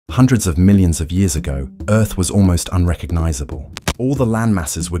Hundreds of millions of years ago, Earth was almost unrecognizable. All the land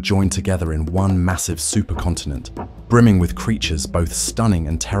masses were joined together in one massive supercontinent, brimming with creatures both stunning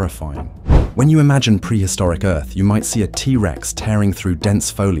and terrifying. When you imagine prehistoric Earth, you might see a T-Rex tearing through dense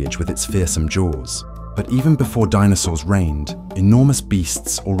foliage with its fearsome jaws. But even before dinosaurs reigned, enormous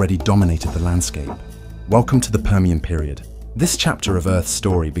beasts already dominated the landscape. Welcome to the Permian period. This chapter of Earth's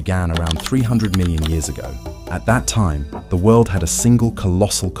story began around 300 million years ago. At that time, the world had a single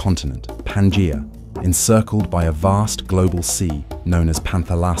colossal continent, Pangaea, encircled by a vast global sea known as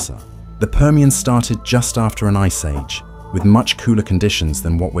Panthalassa. The Permian started just after an ice age, with much cooler conditions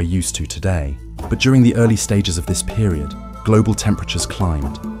than what we're used to today. But during the early stages of this period, global temperatures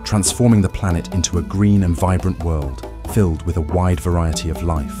climbed, transforming the planet into a green and vibrant world, filled with a wide variety of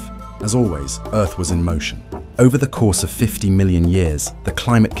life. As always, Earth was in motion. Over the course of 50 million years, the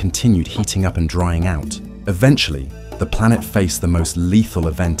climate continued heating up and drying out. Eventually, the planet faced the most lethal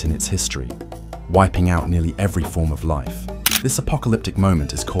event in its history, wiping out nearly every form of life. This apocalyptic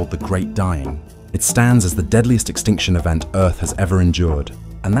moment is called the Great Dying. It stands as the deadliest extinction event Earth has ever endured,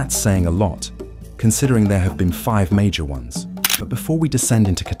 and that's saying a lot, considering there have been 5 major ones. But before we descend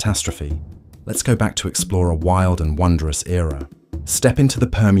into catastrophe, let's go back to explore a wild and wondrous era. Step into the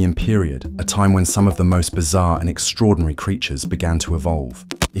Permian period, a time when some of the most bizarre and extraordinary creatures began to evolve.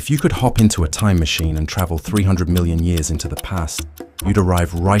 If you could hop into a time machine and travel 300 million years into the past, you'd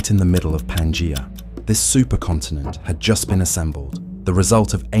arrive right in the middle of Pangaea. This supercontinent had just been assembled, the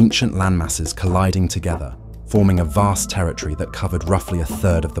result of ancient landmasses colliding together, forming a vast territory that covered roughly a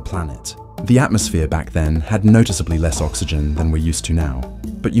third of the planet. The atmosphere back then had noticeably less oxygen than we're used to now,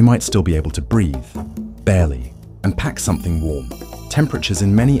 but you might still be able to breathe. Barely. And pack something warm. Temperatures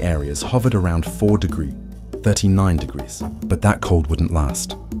in many areas hovered around 39 degrees, but that cold wouldn't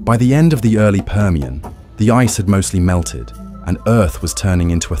last. By the end of the early Permian, the ice had mostly melted, and Earth was turning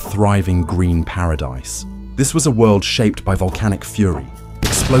into a thriving green paradise. This was a world shaped by volcanic fury.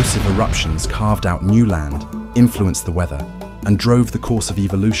 Explosive eruptions carved out new land, influenced the weather, and drove the course of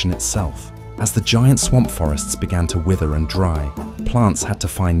evolution itself. As the giant swamp forests began to wither and dry, plants had to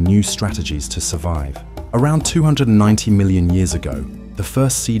find new strategies to survive. Around 290 million years ago, the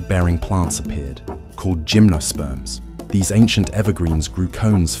first seed-bearing plants appeared, called gymnosperms. These ancient evergreens grew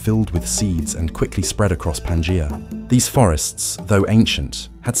cones filled with seeds and quickly spread across Pangaea. These forests, though ancient,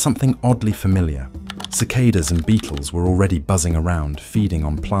 had something oddly familiar. Cicadas and beetles were already buzzing around, feeding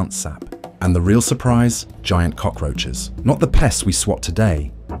on plant sap. And the real surprise? Giant cockroaches. Not the pests we swat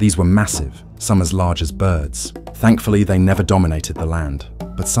today. These were massive, some as large as birds. Thankfully, they never dominated the land.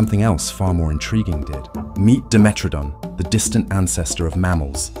 But something else far more intriguing did. Meet Dimetrodon, the distant ancestor of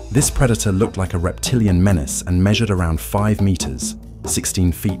mammals. This predator looked like a reptilian menace and measured around 5 meters,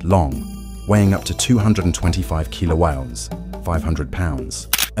 16 feet long, weighing up to 225 kilograms, 500 pounds.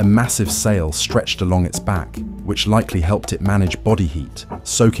 A massive sail stretched along its back, which likely helped it manage body heat,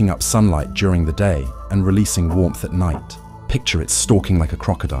 soaking up sunlight during the day and releasing warmth at night. Picture it stalking like a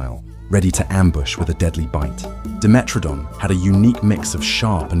crocodile, ready to ambush with a deadly bite. Dimetrodon had a unique mix of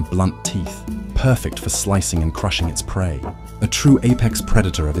sharp and blunt teeth, perfect for slicing and crushing its prey. A true apex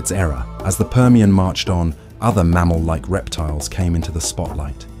predator of its era. As the Permian marched on, other mammal-like reptiles came into the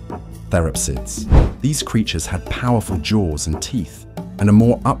spotlight. Therapsids. These creatures had powerful jaws and teeth, and a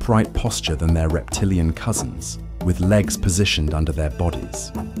more upright posture than their reptilian cousins, with legs positioned under their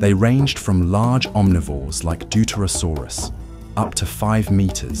bodies. They ranged from large omnivores like Deuterosaurus, up to 5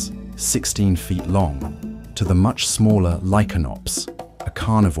 meters, 16 feet long, to the much smaller Lycanops, a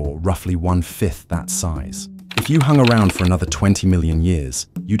carnivore roughly 1/5 that size. If you hung around for another 20 million years,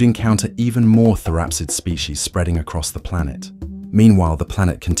 you'd encounter even more therapsid species spreading across the planet. Meanwhile, the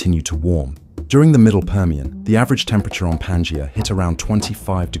planet continued to warm. During the Middle Permian, the average temperature on Pangaea hit around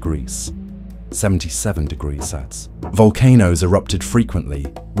 25 degrees, 77 degrees Celsius. Volcanoes erupted frequently,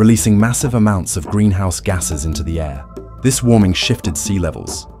 releasing massive amounts of greenhouse gases into the air. This warming shifted sea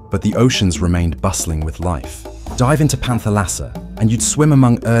levels, but the oceans remained bustling with life. Dive into Panthalassa, and you'd swim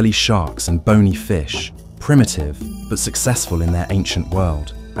among early sharks and bony fish, primitive but successful in their ancient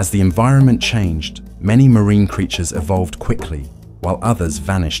world. As the environment changed, many marine creatures evolved quickly, while others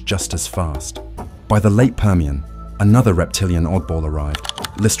vanished just as fast. By the late Permian, another reptilian oddball arrived,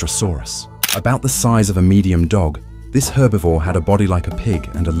 Lystrosaurus. About the size of a medium dog, this herbivore had a body like a pig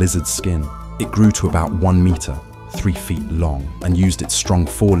and a lizard's skin. It grew to about 1 meter, 3 feet long, and used its strong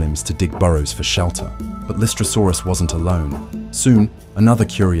forelimbs to dig burrows for shelter. But Lystrosaurus wasn't alone. Soon, another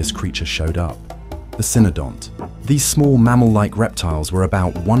curious creature showed up, the cynodont. These small mammal-like reptiles were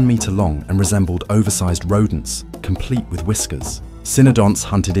about 1 meter long and resembled oversized rodents, complete with whiskers. Cynodonts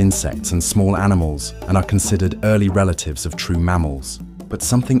hunted insects and small animals and are considered early relatives of true mammals. But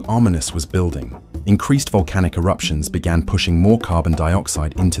something ominous was building. Increased volcanic eruptions began pushing more carbon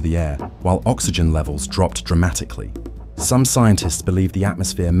dioxide into the air, while oxygen levels dropped dramatically. Some scientists believe the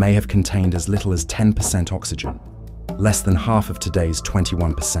atmosphere may have contained as little as 10% oxygen, less than half of today's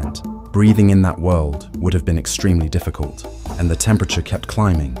 21%. Breathing in that world would have been extremely difficult, and the temperature kept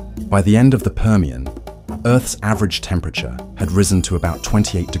climbing. By the end of the Permian, Earth's average temperature had risen to about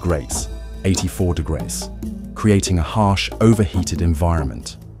 28 degrees, 84 degrees, creating a harsh, overheated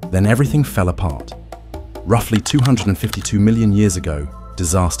environment. Then everything fell apart. Roughly 252 million years ago,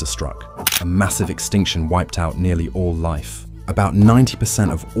 disaster struck. A massive extinction wiped out nearly all life. About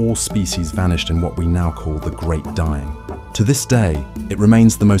 90% of all species vanished in what we now call the Great Dying. To this day, it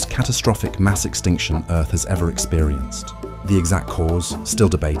remains the most catastrophic mass extinction Earth has ever experienced. The exact cause, still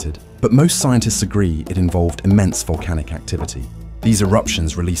debated, but most scientists agree it involved immense volcanic activity. These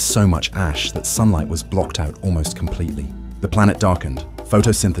eruptions released so much ash that sunlight was blocked out almost completely. The planet darkened,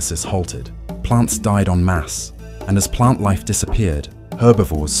 photosynthesis halted, plants died en masse, and as plant life disappeared,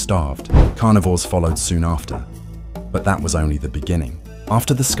 herbivores starved. Carnivores followed soon after. But that was only the beginning.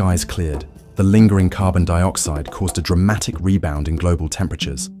 After the skies cleared, the lingering carbon dioxide caused a dramatic rebound in global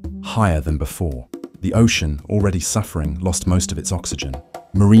temperatures, higher than before. The ocean, already suffering, lost most of its oxygen.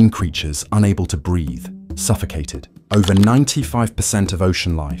 Marine creatures, unable to breathe, suffocated. Over 95% of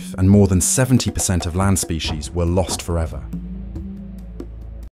ocean life and more than 70% of land species were lost forever.